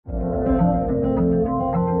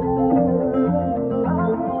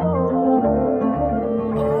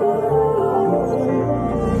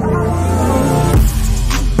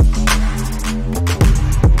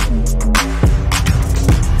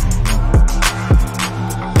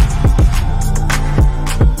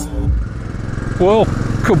Well,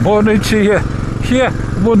 good morning to you. Yeah,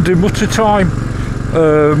 Monday Mutter time.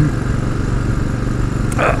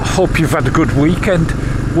 Hope you've had a good weekend.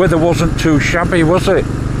 Weather wasn't too shabby, was it?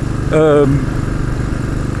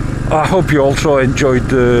 I hope you also enjoyed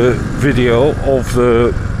the video of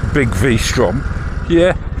the big V-Strom.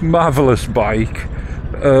 Yeah, marvellous bike,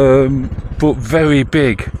 but very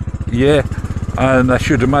big. Yeah, and I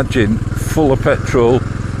should imagine full of petrol,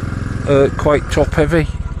 quite top heavy.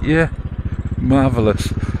 Yeah,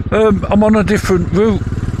 marvellous. I'm on a different route.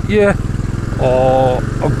 Yeah,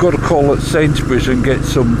 I've got to call at Sainsbury's and get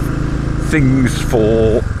some things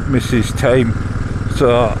for Mrs. Tame,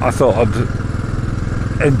 so I thought I'd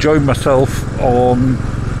enjoy myself on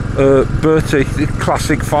Bertie, the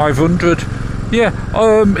classic 500. Yeah,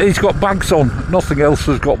 he's got bags on. Nothing else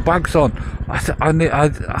has got bags on. I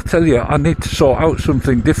tell you, I need to sort out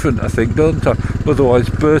something different, I think, don't I? Otherwise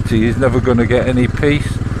Bertie is never going to get any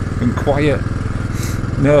peace and quiet.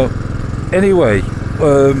 No. Anyway,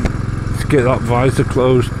 let's get that visor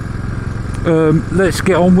closed. Let's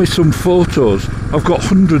get on with some photos. I've got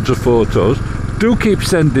hundreds of photos. Do keep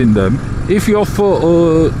sending them. If your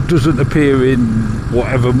photo doesn't appear in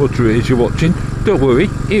whatever Mutter it is you're watching, don't worry,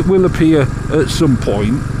 it will appear at some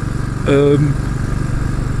point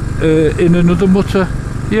in another Mutter.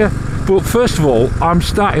 Yeah, but first of all, I'm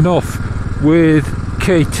starting off with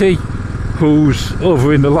KT, who's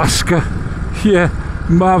over in Alaska. Yeah,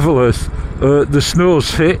 marvellous. The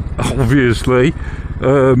snow's hit, obviously.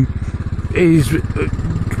 He's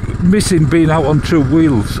missing being out on two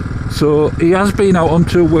wheels, so he has been out on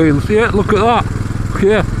two wheels. Yeah, look at that.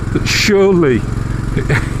 Yeah, surely.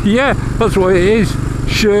 Yeah, that's what it is.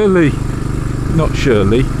 Surely, not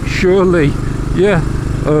Shirley. Surely. Yeah.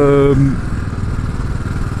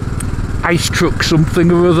 Ice truck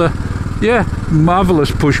something or other. Yeah,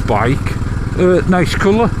 marvellous push bike. Nice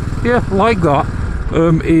colour. Yeah, like that.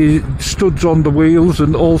 He studs on the wheels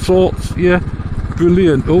and all sorts. Yeah,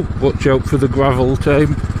 brilliant. Oh, watch out for the gravel,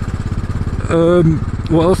 Tame.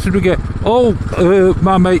 What else did we get? Oh,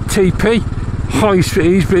 my mate TP. Oh,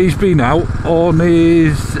 he's been out on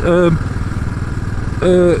his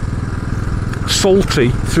salty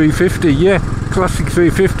 350. Yeah, classic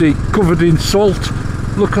 350 covered in salt.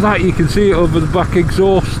 Look at that, you can see it over the back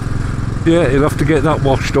exhaust. Yeah, he'll have to get that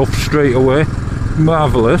washed off straight away.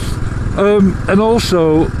 Marvellous. And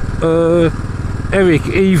also Eric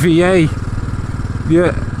EVA,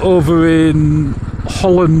 yeah, over in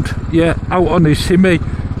Holland. Yeah, out on his Himi.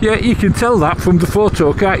 Yeah, you can tell that from the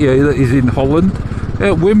photo, can't you, that he's in Holland.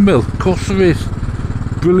 Yeah, windmill, of course there is.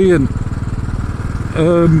 Brilliant.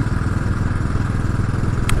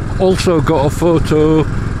 Also got a photo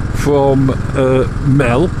from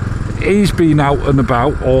Mel. He's been out and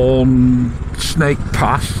about on Snake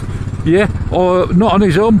Pass. Yeah, or not on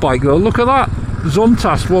his own bike though. Look at that.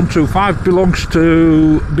 Zontas 125 belongs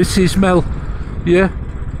to Mrs. Mel. Yeah,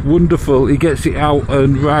 wonderful. He gets it out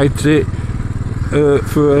and rides it for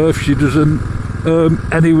her if she doesn't.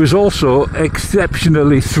 And he was also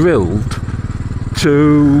exceptionally thrilled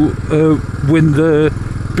to win the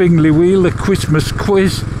Bingley Wheeler Christmas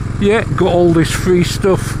quiz. Yeah, got all this free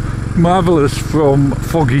stuff. Marvellous from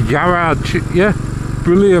Foggy Garage. Yeah,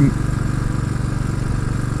 brilliant.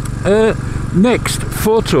 Next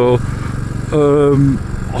photo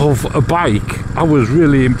of a bike I was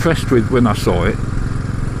really impressed with when I saw it.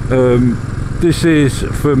 This is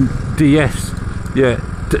from DS. Yeah,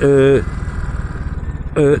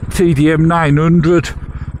 TDM 900.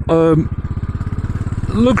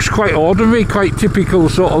 Looks quite ordinary, quite typical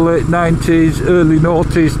sort of late 90s, early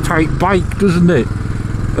noughties type bike, doesn't it?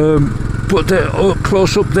 But they're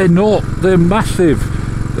close up, they're not. They're massive.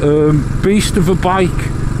 Beast of a bike.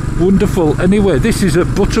 Wonderful. Anyway, this is at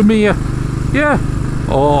Buttermere. Yeah.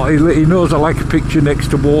 Oh, he knows I like a picture next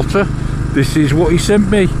to water. This is what he sent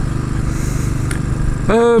me.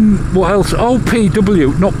 What else? Oh,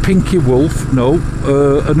 PW, not Pinky Wolf. No,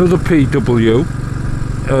 another PW.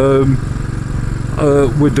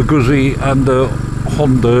 With the Guzzi and the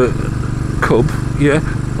Honda Cub. Yeah.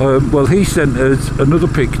 Well, he sent us another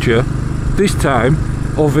picture. This time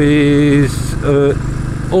of his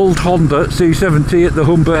old Honda C70 at the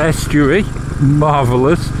Humber Estuary.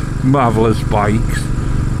 Marvellous bikes.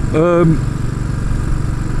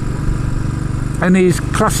 And his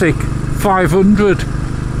classic 500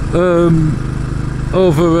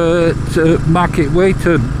 over at Market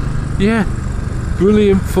Weighton. Yeah,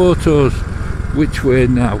 brilliant photos. Which way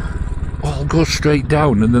now? Oh, I'll go straight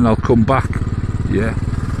down and then I'll come back. Yeah.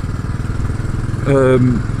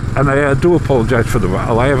 And I do apologise for the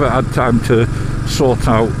rattle. I haven't had time to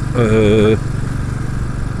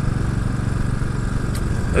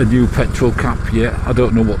a new petrol cap yet. I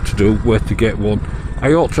don't know what to do, where to get one.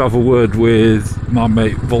 I ought to have a word with my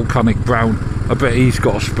mate Volcanic Brown. I bet he's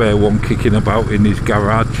got a spare one kicking about in his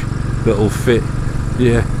garage that'll fit.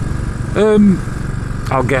 Yeah.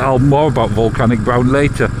 I'll get on more about Volcanic Brown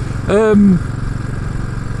later.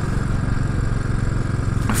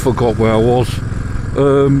 I forgot where I was.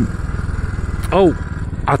 Oh,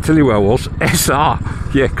 I'll tell you where I was. SR.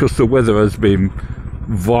 Yeah, because the weather has been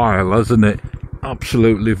vile, hasn't it?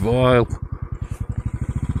 Absolutely vile.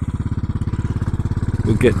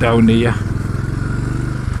 We'll get down here.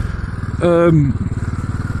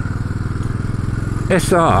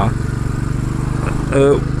 SR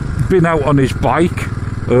been out on his bike,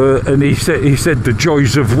 and he said the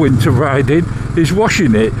joys of winter riding. He's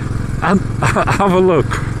washing it, and have a look.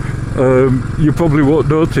 You probably won't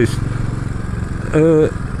notice.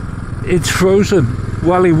 It's frozen.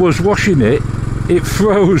 While he was washing it, it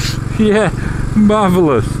froze. Yeah,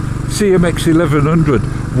 marvellous. CMX 1100,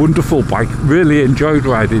 wonderful bike. Really enjoyed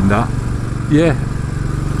riding that. Yeah.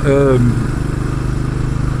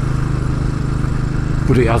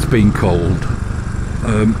 But it has been cold.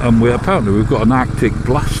 And apparently we've got an Arctic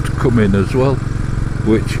blast coming as well,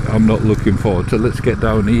 which I'm not looking forward to. Let's get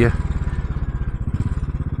down here.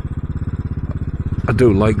 I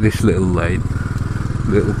do like this little lane,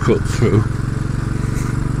 little cut through.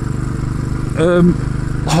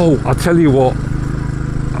 Oh, I'll tell you what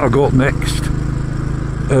I got next.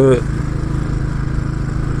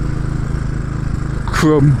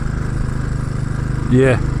 Crumb.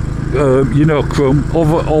 Yeah, you know Crumb,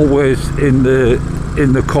 always in the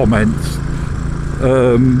comments.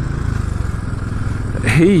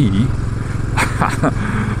 He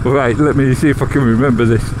right, let me see if I can remember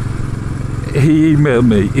this. He emailed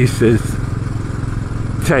me. He says,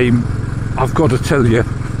 Tame, I've got to tell you,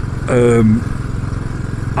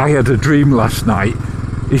 I had a dream last night.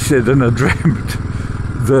 He said, and I dreamt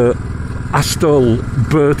that I stole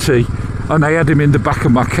Bertie, and I had him in the back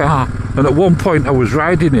of my car, and at one point I was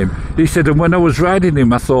riding him. He said, and when I was riding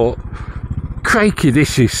him I thought, crikey,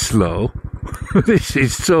 this is slow. This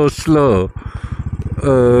is so slow.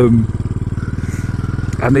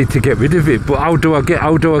 I need to get rid of it, but how do I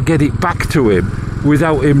get it back to him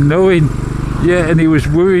without him knowing? Yeah, and he was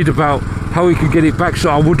worried about how he could get it back so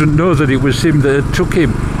I wouldn't know that it was him that had took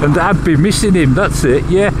him, and I'd be missing him. That's it.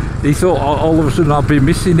 Yeah, he thought all of a sudden I'd be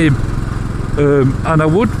missing him, and I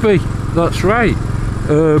would be. That's right.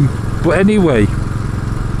 But anyway,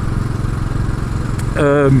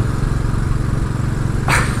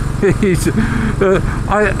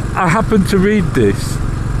 I happened to read this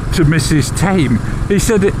to Mrs. Tame. He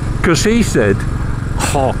said it because he said,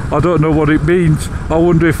 oh, I don't know what it means. I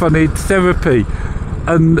wonder if I need therapy.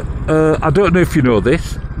 And I don't know if you know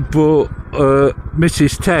this, but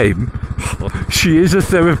Mrs. Tame, she is a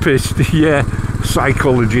therapist. Yeah,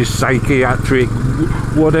 psychologist, psychiatric,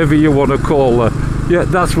 whatever you want to call her. Yeah,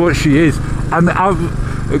 that's what she is. And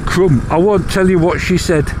Crumb, I won't tell you what she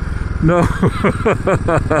said. No.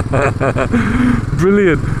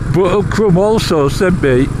 Brilliant. But Crumb also sent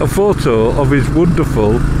me a photo of his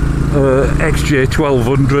wonderful XJ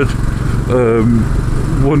 1200.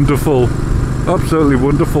 Wonderful, absolutely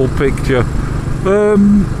wonderful picture.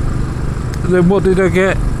 Then what did I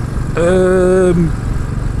get?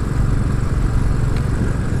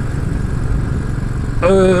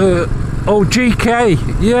 Oh, GK.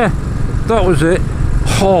 Yeah, that was it.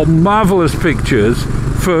 Oh, marvellous pictures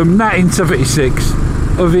from 1976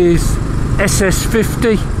 of his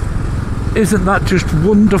SS50. Isn't that just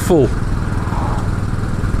wonderful?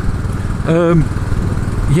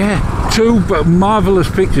 Yeah, two marvellous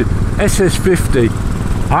pictures. SS50.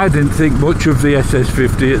 I didn't think much of the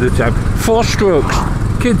SS50 at the time. 4 strokes.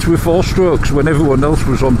 Kids with 4 strokes when everyone else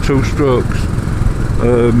was on 2 strokes.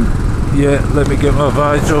 Yeah, let me get my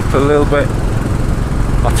visor up a little bit.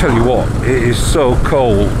 I'll tell you what, it is so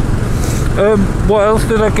cold. What else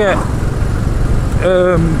did I get?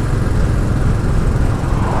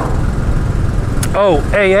 Oh,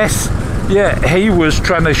 AS. Yeah, he was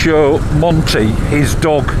trying to show Monty, his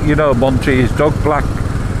dog. You know Monty, his dog, black,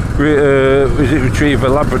 was it Retriever,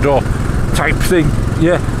 Labrador type thing.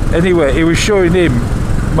 Yeah, anyway, he was showing him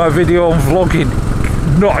my video on vlogging.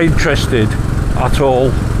 Not interested at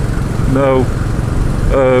all. No.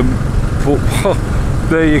 But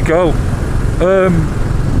there you go.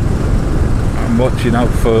 I'm watching out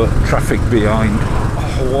for traffic behind.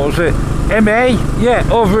 Oh, what was it? MA? Yeah,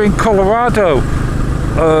 over in Colorado.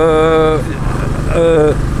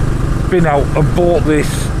 Been out and bought this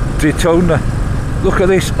Daytona. Look at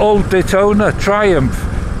this old Daytona Triumph.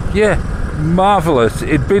 Yeah, marvellous.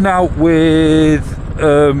 It'd been out with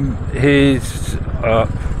his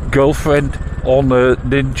girlfriend on a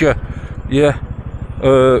Ninja. Yeah,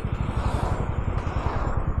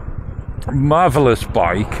 marvellous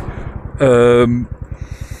bike, and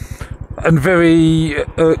very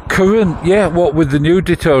current. Yeah, what with the new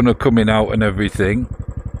Daytona coming out and everything,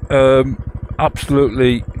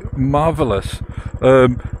 absolutely marvellous.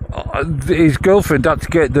 His girlfriend had to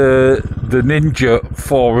get the Ninja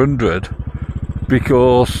 400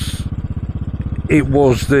 because it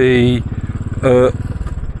was the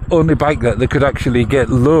only bike that they could actually get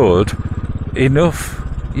load enough.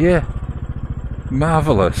 Yeah,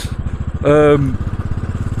 marvellous.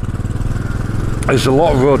 There's a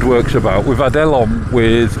lot of roadworks about. We've had Elon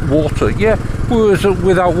with water. Yeah, we was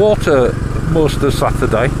without water most of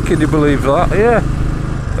Saturday. Can you believe that? Yeah.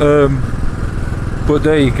 But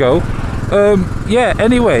there you go. Yeah,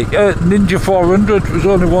 anyway, Ninja 400 was the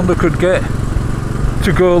only one that could get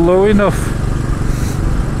to go low enough.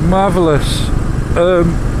 Marvellous.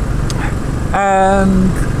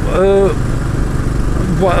 And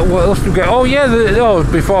what else do we get? Oh yeah,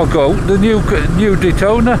 before I go, the new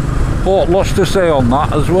Daytona. Oh, lots to say on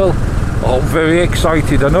that as well. Oh, very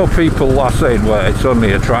excited. I know people are saying, well, it's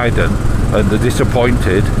only a Trident, and they're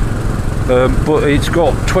disappointed. But it's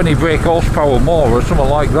got 20 brake horsepower more or something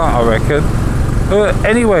like that, I reckon.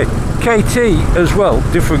 Anyway, KT as well,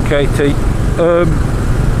 different KT.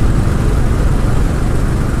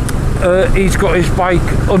 He's got his bike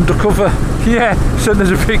undercover. Yeah, sent us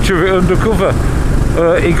a picture of it undercover.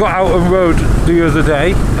 He got out and rode the other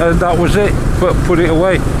day, and that was it. But put it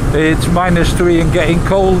away. It's -3 and getting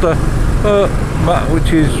colder,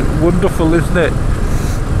 which is wonderful, isn't it?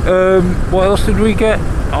 What else did we get?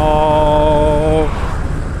 Oh,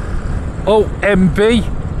 MB.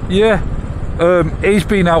 Yeah, he's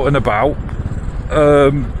been out and about.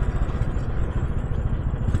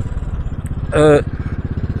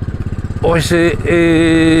 Or is it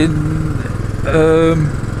in?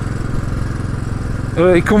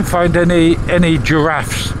 He couldn't find any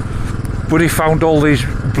giraffes, but he found all these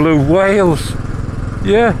blue whales.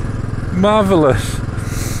 Yeah, marvellous,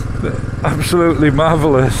 absolutely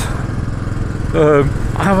marvellous.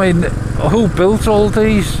 I mean, who built all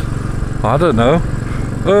these? I don't know.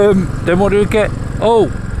 Then what do we get? Oh,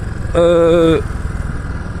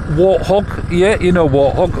 Warthog. Yeah, you know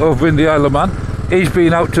Warthog over in the Isle of Man. He's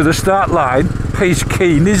been out to the start line. He's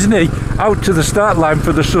keen, isn't he? Out to the start line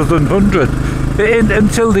for the Southern 100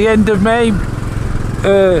 until the end of May.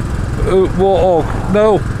 Warthog,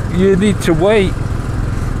 no, you need to wait.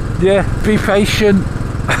 Yeah, be patient.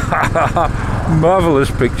 Marvellous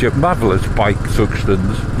picture, marvellous bike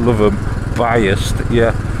Suxtons, love them, biased.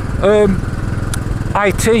 Yeah.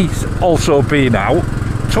 IT's also been out.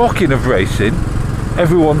 Talking of racing,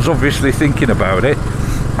 everyone's obviously thinking about it.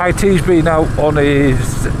 IT's been out on his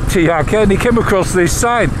TRK and he came across this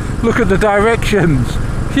sign. Look at the directions.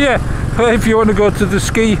 Yeah, if you want to go to the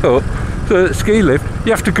ski hut, the ski lift,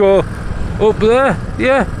 you have to go up there.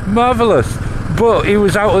 Yeah, marvellous. But he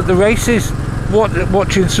was out at the races,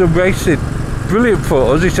 watching some racing. Brilliant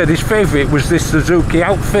photos. He said his favourite was this Suzuki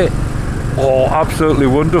outfit. Oh, absolutely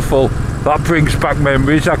wonderful. That brings back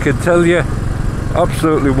memories, I can tell you.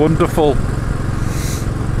 Absolutely wonderful.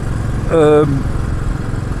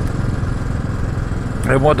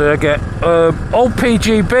 And what did I get? Old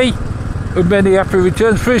PGB, many happy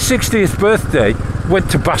returns. For his 60th birthday, went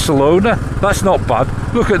to Barcelona. That's not bad.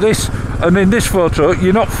 Look at this. And in this photo,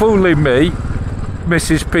 you're not fooling me,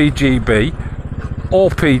 Mrs. PGB, or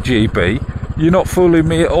PGB. You're not fooling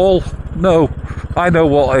me at all. No, I know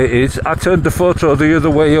what it is. I turned the photo the other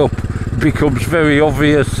way up. Becomes very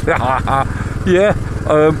obvious. Yeah,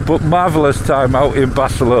 but marvellous time out in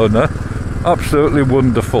Barcelona. Absolutely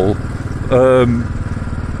wonderful.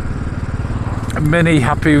 Many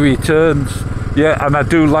happy returns. Yeah, and I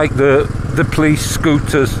do like the police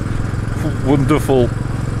scooters. Wonderful.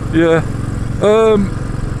 Yeah.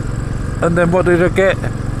 And then what did I get?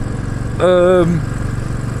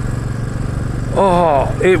 Oh,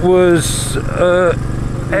 it was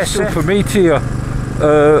SF for Meteor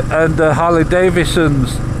and Harley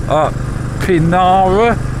Davidson's at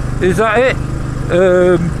Pinara. Is that it?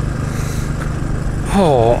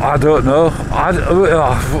 Oh, I don't know.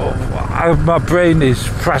 My brain is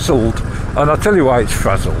frazzled, and I'll tell you why it's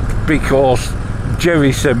frazzled. Because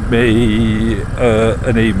Jerry sent me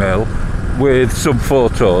an email with some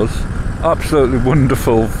photos, absolutely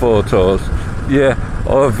wonderful photos. Yeah,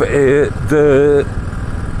 of the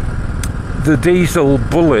diesel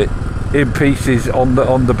bullet in pieces on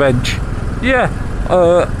the bench. Yeah,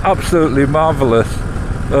 absolutely marvellous.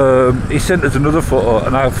 He sent us another photo,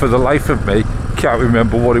 and I, for the life of me, can't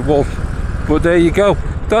remember what it was. But there you go.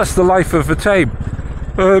 That's the life of a tame.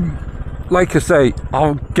 Like I say,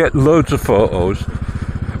 I'll get loads of photos,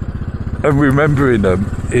 and remembering them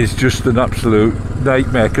is just an absolute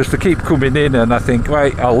nightmare, because they keep coming in and I think,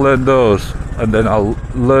 right, I'll learn those, and then I'll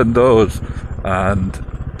learn those, and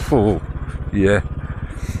yeah,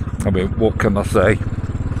 I mean, what can I say?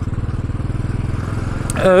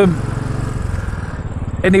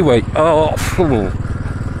 Anyway, on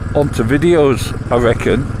to videos, I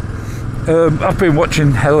reckon. I've been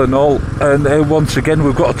watching Hell and All, and once again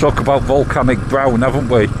we've got to talk about Volcanic Brown, haven't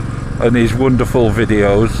we? And his wonderful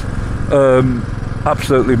videos.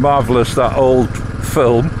 Absolutely marvellous, that old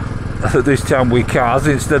film, this time with cars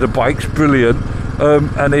instead of bikes, brilliant.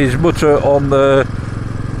 And his Mutter on the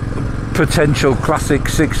potential classic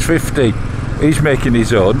 650, he's making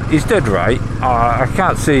his own. He's dead right. I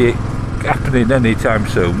can't see it happening anytime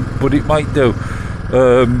soon, but it might do.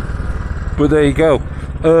 But there you go.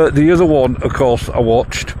 The other one, of course, I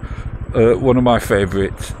watched, one of my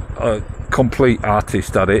favourites, complete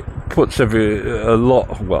artist at it, puts a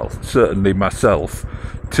lot, well, certainly myself,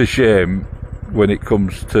 to shame when it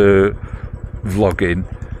comes to vlogging,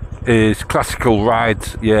 is Classical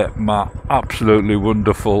Rides. Yeah, Matt, absolutely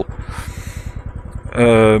wonderful.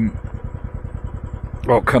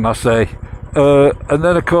 What can I say? And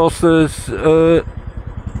then, of course, there's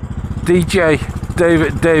DJ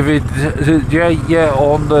David J, yeah,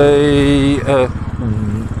 on the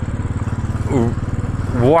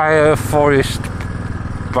Wire Forest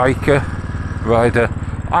biker rider.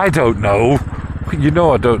 I don't know. You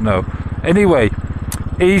know I don't know. Anyway,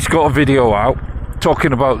 he's got a video out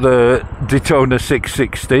talking about the Daytona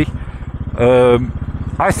 660.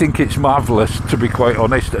 I think it's marvellous, to be quite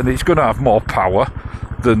honest, and it's going to have more power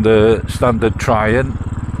than the standard Trident.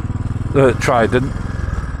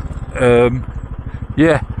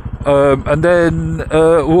 Yeah, and then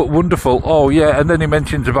wonderful. Oh yeah, and then he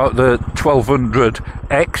mentions about the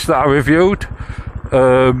 1200X that I reviewed.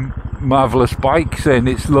 Marvellous bike, saying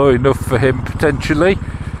it's low enough for him potentially.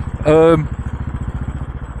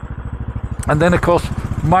 And then of course,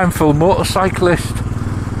 Mindful Motorcyclist.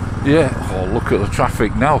 Yeah, oh look at the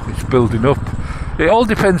traffic now, it's building up. It all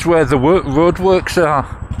depends where the roadworks are.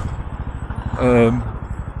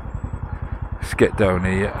 Let's get down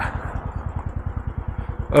here.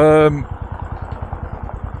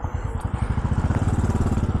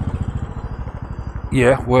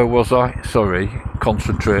 Yeah, where was I? Sorry,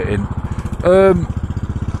 concentrating.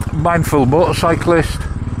 Mindful Motorcyclist.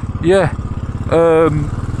 Yeah.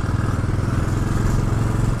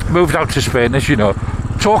 Moved out to Spain, as you know,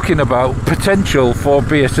 talking about potential for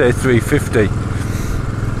BSA 350.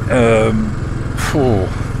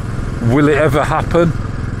 Will it ever happen?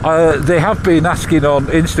 They have been asking on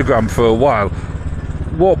Instagram for a while,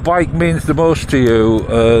 what bike means the most to you,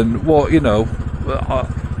 and what, you know,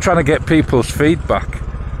 trying to get people's feedback.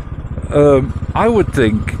 I would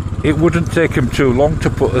think it wouldn't take them too long to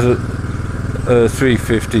put a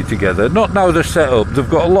 350 together. Not now they're set up. They've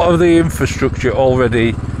got a lot of the infrastructure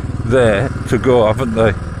already there to go, haven't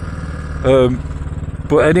they?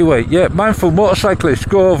 But anyway, yeah, Mindful Motorcyclist,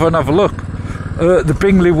 go over and have a look. The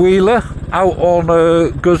Bingley Wheeler out on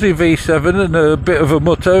a Guzzi V7 and a bit of a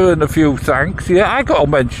Mutter and a few tanks. Yeah, I got to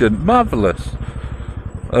mention, marvellous.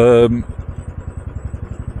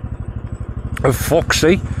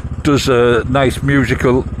 Foxy does a nice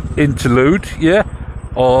musical interlude, yeah,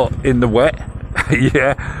 or in the wet.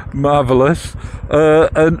 Yeah, marvellous.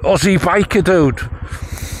 And Aussie Biker Dude,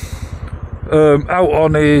 out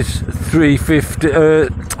on his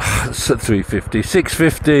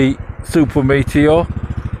 650 Super Meteor.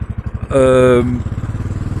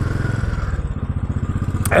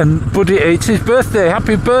 And Buddy, it's his birthday.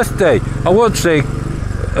 Happy birthday. I won't say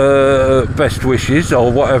best wishes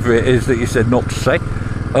or whatever it is that you said not to say,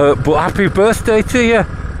 but happy birthday to you.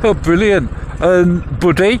 Oh, brilliant. And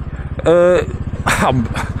Buddy,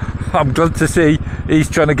 I'm glad to see he's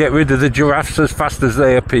trying to get rid of the giraffes as fast as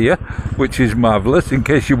they appear, which is marvellous. In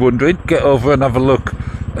case you're wondering, get over and have a look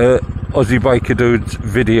at Aussie Biker Dude's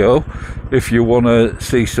video if you want to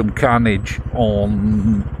see some carnage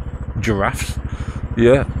on giraffes.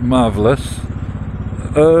 Yeah, marvellous.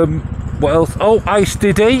 What else? Oh, Ice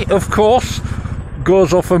Diddy, of course,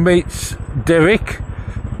 goes off and meets Derek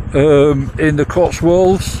in the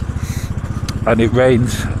Cotswolds, and it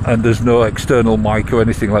rains and there's no external mic or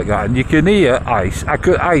anything like that, and you can hear Ice. I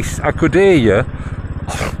could hear you,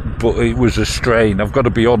 but it was a strain, I've got to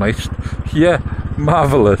be honest. Yeah,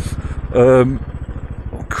 marvellous. Oh,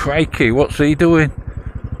 crikey, what's he doing?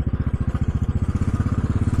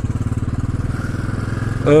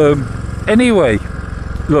 Anyway,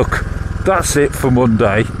 look, that's it for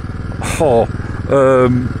Monday.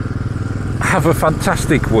 have a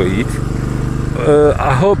fantastic week.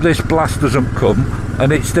 I hope this blast doesn't come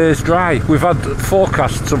and it stays dry. We've had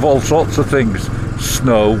forecasts of all sorts of things: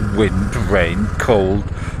 snow, wind, rain, cold.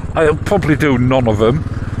 I'll probably do none of them.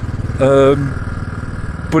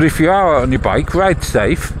 But if you are out on your bike, ride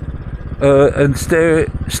safe and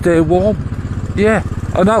stay warm. Yeah,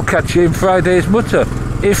 and I'll catch you in Friday's Mutter,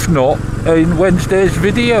 if not in Wednesday's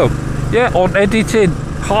video. Yeah, on editing.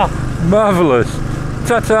 Ha, marvellous.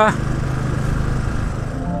 Ta-ta.